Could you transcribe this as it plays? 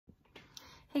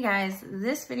Hey guys,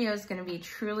 this video is going to be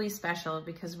truly special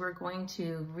because we're going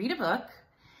to read a book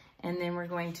and then we're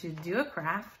going to do a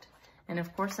craft. And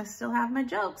of course, I still have my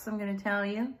jokes I'm going to tell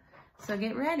you. So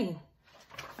get ready.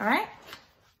 All right.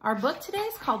 Our book today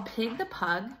is called Pig the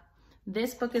Pug.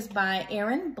 This book is by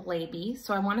Aaron Blaby.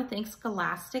 So I want to thank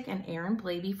Scholastic and Aaron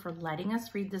Blaby for letting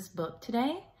us read this book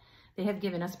today. They have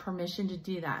given us permission to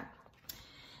do that.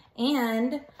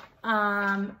 And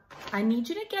I need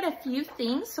you to get a few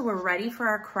things so we're ready for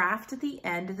our craft at the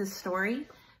end of the story.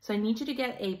 So I need you to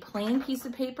get a plain piece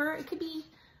of paper. It could be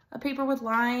a paper with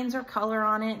lines or color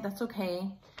on it. That's okay.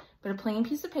 But a plain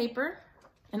piece of paper.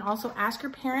 And also ask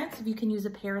your parents if you can use a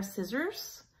pair of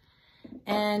scissors.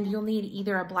 And you'll need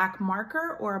either a black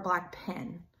marker or a black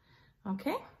pen.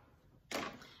 Okay?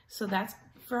 So that's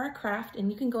for our craft.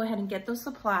 And you can go ahead and get those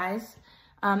supplies.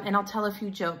 And I'll tell a few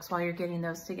jokes while you're getting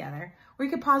those together. Or you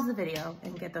could pause the video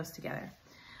and get those together.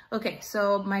 Okay,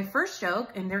 so my first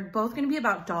joke, and they're both going to be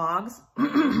about dogs.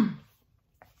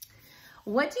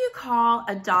 What do you call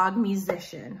a dog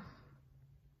musician?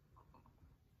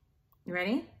 You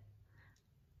ready?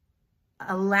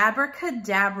 A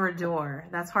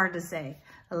labracadabrador. That's hard to say.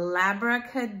 A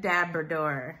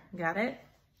labracadabrador. Got it?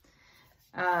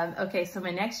 Okay, so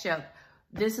my next joke.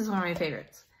 This is one of my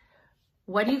favorites.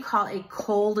 What do you call a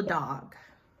cold dog?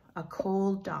 A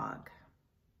cold dog.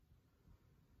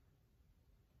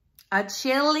 A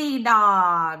chili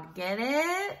dog. Get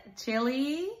it?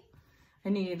 Chili? I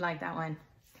knew you'd like that one.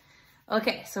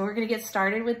 Okay, so we're going to get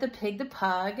started with the Pig the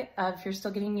Pug. If you're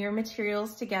still getting your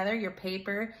materials together, your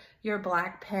paper, your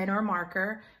black pen or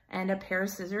marker, and a pair of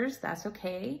scissors, that's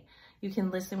okay. You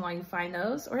can listen while you find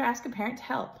those or ask a parent to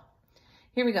help.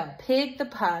 Here we go. Pig the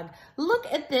Pug. Look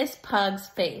at this pug's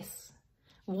face.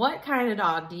 What kind of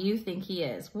dog do you think he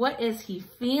is? What is he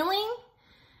feeling?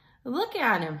 Look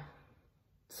at him.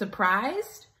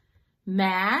 Surprised?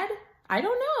 Mad? I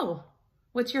don't know.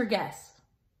 What's your guess?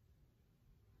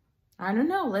 I don't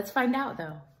know. Let's find out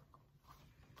though.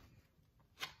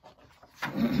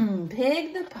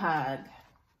 Pig the Pug.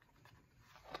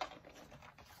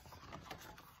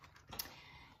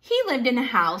 He lived in a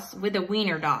house with a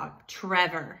wiener dog,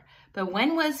 Trevor. But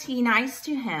when was he nice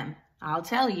to him? I'll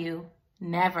tell you.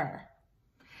 Never.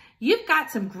 You've got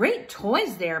some great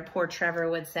toys there, poor Trevor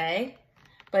would say.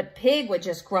 But Pig would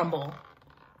just grumble.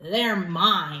 They're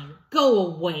mine. Go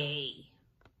away.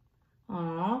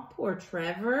 Aw, poor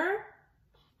Trevor.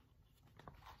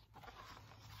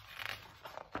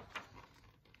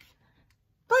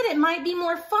 But it might be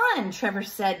more fun, Trevor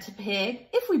said to Pig,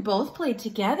 if we both played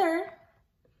together.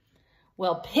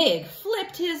 Well, Pig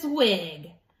flipped his wig.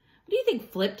 What do you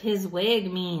think flipped his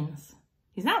wig means?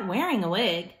 He's not wearing a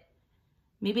wig.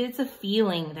 Maybe it's a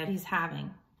feeling that he's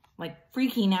having, like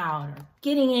freaking out or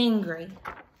getting angry.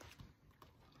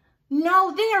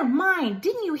 No, they are mine.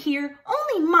 Didn't you hear?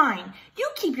 Only mine. You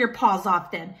keep your paws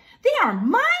off them. They are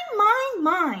mine, mine,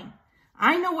 mine.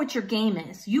 I know what your game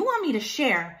is. You want me to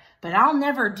share, but I'll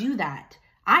never do that.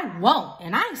 I won't,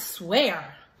 and I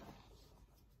swear.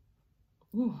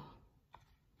 Ooh.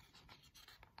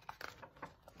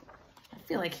 I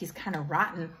feel like he's kind of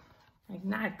rotten. Like,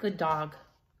 not a good dog.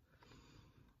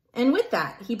 And with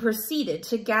that, he proceeded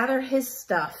to gather his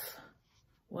stuff.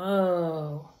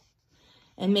 Whoa.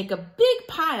 And make a big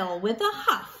pile with a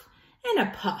huff and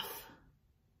a puff.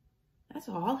 That's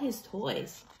all his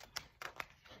toys.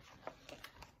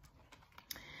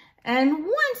 And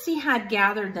once he had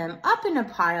gathered them up in a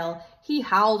pile, he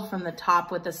howled from the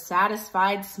top with a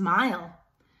satisfied smile.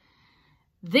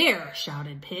 There,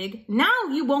 shouted Pig, now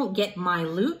you won't get my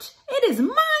loot. It is mine,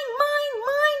 mine,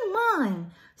 mine,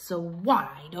 mine. So why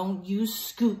don't you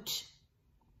scoot?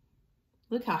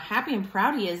 Look how happy and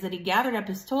proud he is that he gathered up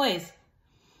his toys.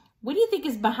 What do you think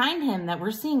is behind him that we're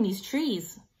seeing these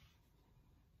trees?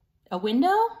 A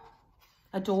window?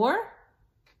 A door?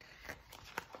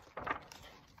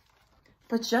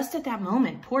 But just at that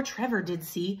moment, poor Trevor did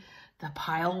see the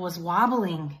pile was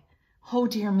wobbling. Oh,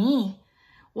 dear me.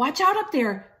 Watch out up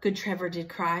there, good Trevor did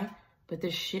cry. But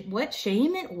what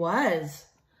shame it was.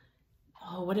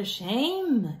 Oh, what a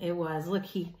shame it was. Look,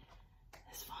 he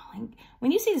is falling.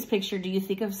 When you see this picture, do you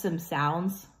think of some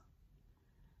sounds?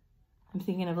 I'm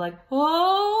thinking of like,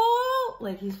 oh,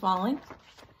 like he's falling.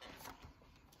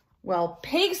 Well,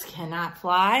 pigs cannot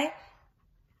fly.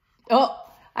 Oh,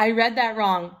 I read that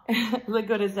wrong. Look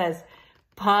what it says.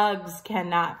 Pugs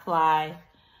cannot fly.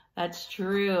 That's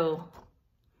true.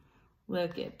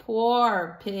 Look at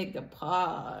poor Pig the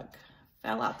Pug.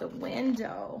 Fell out the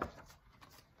window.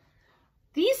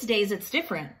 These days it's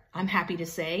different, I'm happy to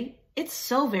say. It's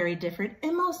so very different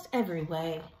in most every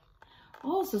way.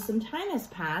 Oh, so some time has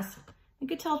passed You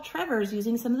could tell Trevor's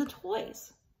using some of the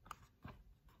toys.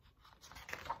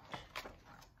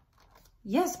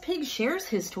 Yes, Pig shares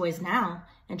his toys now,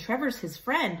 and Trevor's his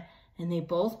friend, and they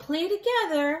both play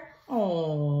together.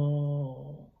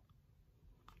 Oh.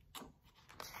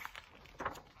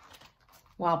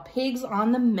 While Pig's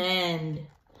on the mend.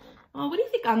 Oh, what do you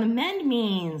think on the mend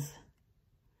means?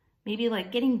 Maybe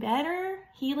like getting better,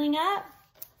 healing up,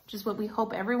 which is what we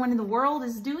hope everyone in the world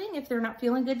is doing if they're not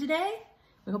feeling good today.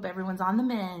 We hope everyone's on the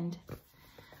mend.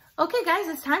 Okay, guys,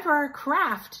 it's time for our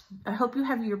craft. I hope you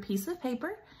have your piece of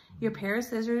paper, your pair of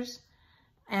scissors,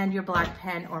 and your black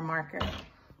pen or marker.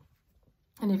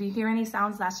 And if you hear any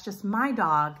sounds, that's just my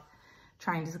dog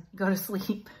trying to go to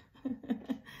sleep.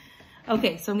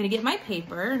 Okay, so I'm gonna get my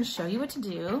paper and show you what to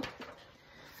do.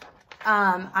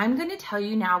 I'm gonna tell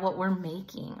you now what we're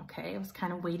making, okay? I was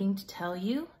kind of waiting to tell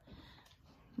you.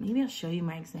 Maybe I'll show you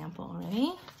my example,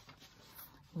 ready?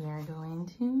 We are going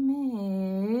to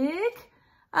make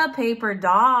a paper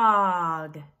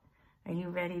dog. Are you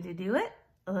ready to do it?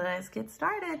 Let's get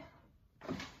started.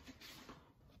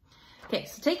 Okay,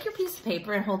 so take your piece of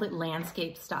paper and hold it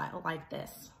landscape style like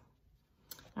this.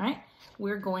 All right,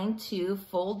 we're going to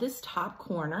fold this top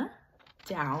corner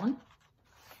down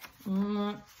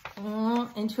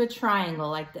into a triangle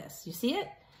like this. You see it?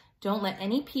 Don't let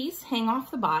any piece hang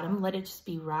off the bottom. Let it just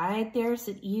be right there,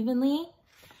 sit evenly,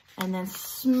 and then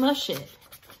smush it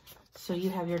so you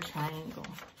have your triangle.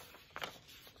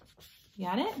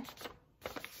 Got it?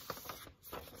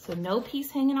 So no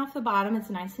piece hanging off the bottom. It's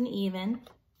nice and even.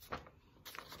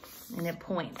 And it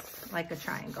points like a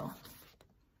triangle.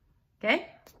 Okay?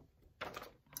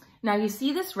 Now you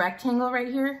see this rectangle right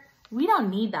here? We don't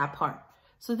need that part.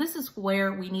 So this is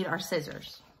where we need our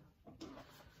scissors.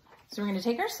 So we're gonna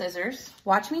take our scissors.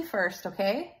 Watch me first,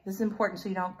 okay? This is important so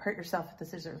you don't hurt yourself with the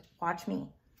scissors. Watch me.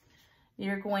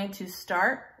 You're going to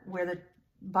start where the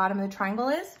bottom of the triangle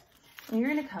is, and you're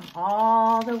gonna come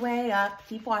all the way up.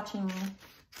 Keep watching me.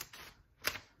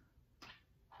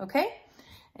 Okay?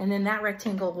 And then that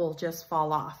rectangle will just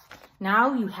fall off.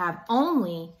 Now you have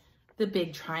only the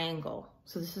big triangle.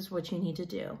 So this is what you need to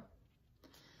do.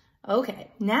 Okay,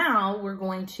 now we're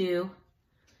going to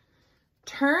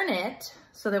turn it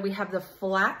so that we have the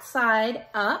flat side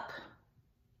up.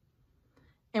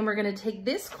 And we're gonna take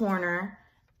this corner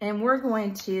and we're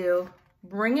going to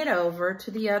bring it over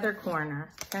to the other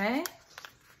corner, okay?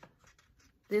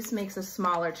 This makes a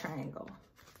smaller triangle.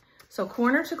 So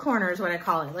corner to corner is what I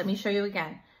call it. Let me show you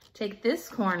again. Take this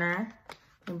corner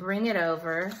and bring it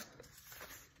over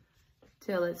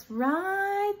till it's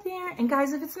right there. And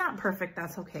guys, if it's not perfect,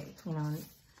 that's okay. You know,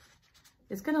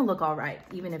 it's gonna look all right,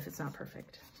 even if it's not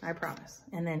perfect, I promise.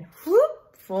 And then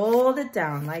whoop, fold it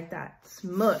down like that,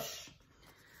 smush.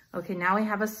 Okay, now we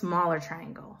have a smaller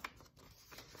triangle.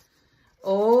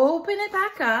 Open it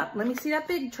back up. Let me see that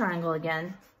big triangle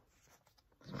again.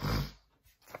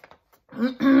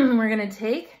 We're gonna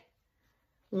take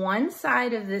one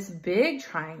side of this big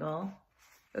triangle,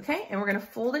 okay? And we're gonna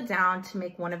fold it down to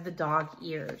make one of the dog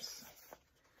ears.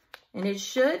 And it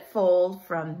should fold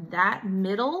from that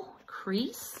middle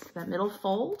crease, that middle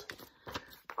fold,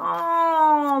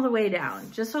 all the way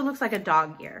down, just so it looks like a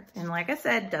dog ear. And like I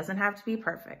said, doesn't have to be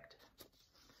perfect.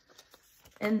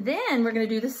 And then we're gonna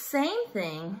do the same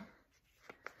thing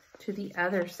to the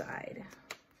other side.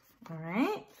 All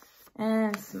right,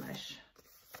 and smush.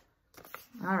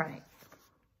 All right,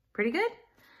 pretty good?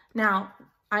 Now,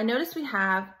 I noticed we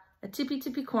have a tippy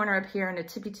corner up here and a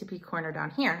tippy corner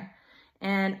down here.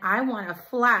 And I want a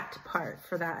flat part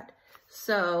for that.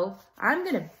 So I'm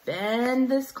gonna bend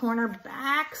this corner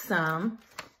back some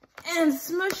and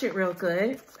smush it real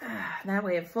good. That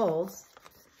way it folds.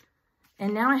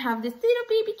 And now I have this little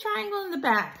baby triangle in the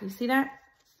back. You see that?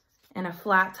 And a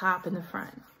flat top in the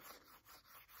front.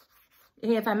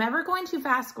 If I'm ever going too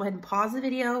fast, go ahead and pause the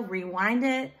video, rewind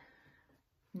it,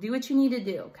 do what you need to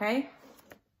do, okay?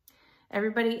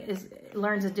 Everybody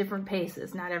learns at different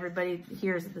paces. Not everybody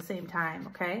hears at the same time,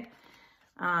 okay?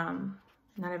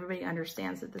 Not everybody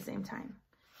understands at the same time,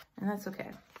 and that's okay.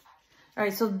 All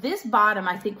right, so this bottom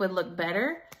I think would look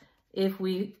better if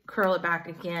we curl it back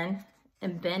again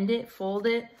and bend it, fold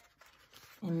it,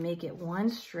 and make it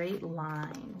one straight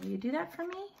line. Will you do that for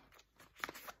me?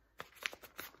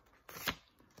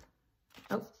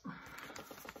 Oh,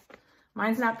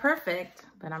 mine's not perfect,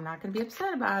 but I'm not gonna be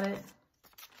upset about it.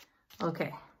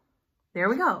 Okay, there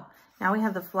we go. Now we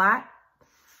have the flat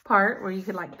part where you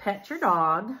could like pet your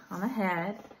dog on the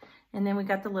head, and then we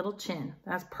got the little chin.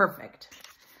 That's perfect.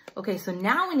 Okay, so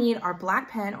now we need our black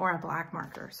pen or a black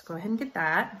marker. So go ahead and get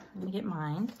that. Let me get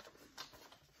mine.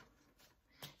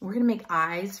 We're gonna make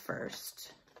eyes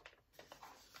first.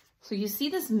 So you see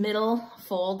this middle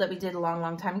fold that we did a long,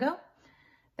 long time ago?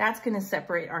 That's gonna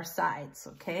separate our sides,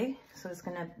 okay? So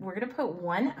we're gonna put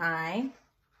one eye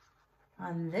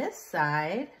on this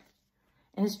side,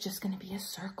 and it's just gonna be a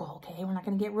circle, okay? We're not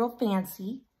gonna get real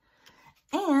fancy.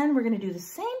 And we're gonna do the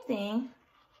same thing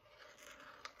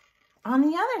on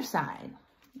the other side,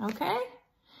 okay?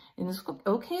 And it's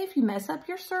okay if you mess up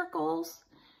your circles,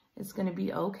 it's gonna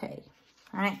be okay,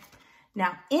 all right?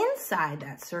 Now, inside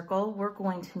that circle, we're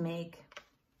going to make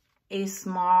a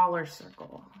smaller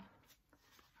circle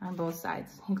on both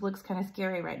sides. It looks kind of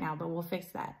scary right now, but we'll fix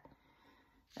that.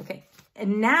 Okay,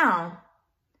 and now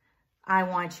I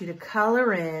want you to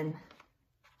color in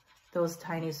those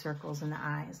tiny circles in the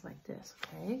eyes like this,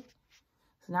 okay?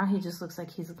 So now he just looks like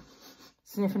he's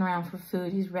sniffing around for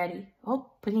food. He's ready.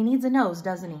 Oh, but he needs a nose,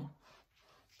 doesn't he?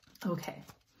 Okay.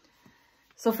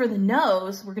 So for the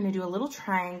nose, we're gonna do a little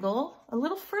triangle, a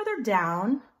little further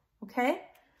down, okay?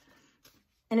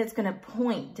 And it's gonna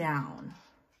point down,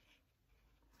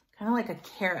 kind of like a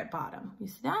carrot bottom. You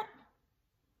see that?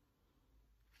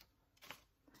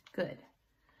 Good.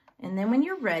 And then when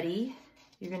you're ready,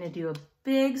 you're gonna do a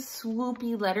big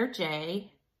swoopy letter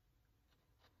J,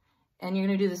 and you're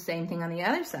gonna do the same thing on the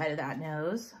other side of that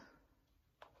nose.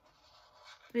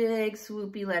 Big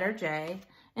swoopy letter J.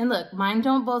 And look, mine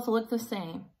don't both look the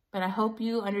same, but I hope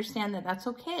you understand that that's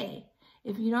okay.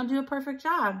 If you don't do a perfect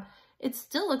job, it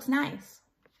still looks nice.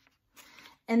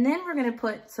 And then we're gonna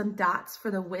put some dots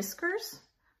for the whiskers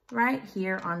right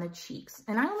here on the cheeks.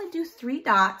 And I only do 3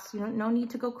 dots. No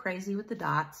need to go crazy with the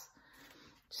dots.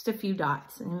 Just a few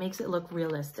dots, and it makes it look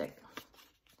realistic.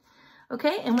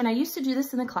 Okay, and when I used to do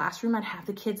this in the classroom, I'd have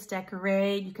the kids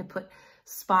decorate. You could put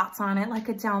spots on it like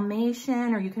a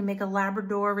Dalmatian, or you can make a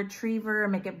Labrador Retriever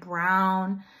and make it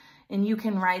brown. And you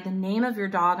can write the name of your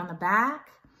dog on the back.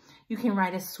 You can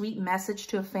write a sweet message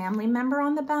to a family member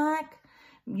on the back.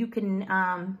 You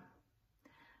can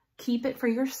keep it for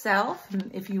yourself.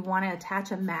 If you want to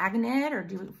attach a magnet or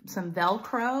do some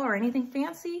Velcro or anything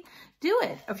fancy, do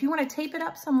it. If you want to tape it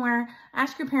up somewhere,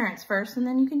 ask your parents first, and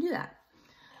then you can do that.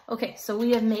 Okay, so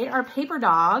we have made our paper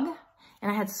dog,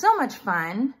 and I had so much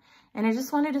fun. And I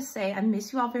just wanted to say I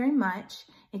miss you all very much,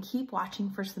 and keep watching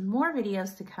for some more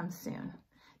videos to come soon.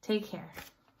 Take care.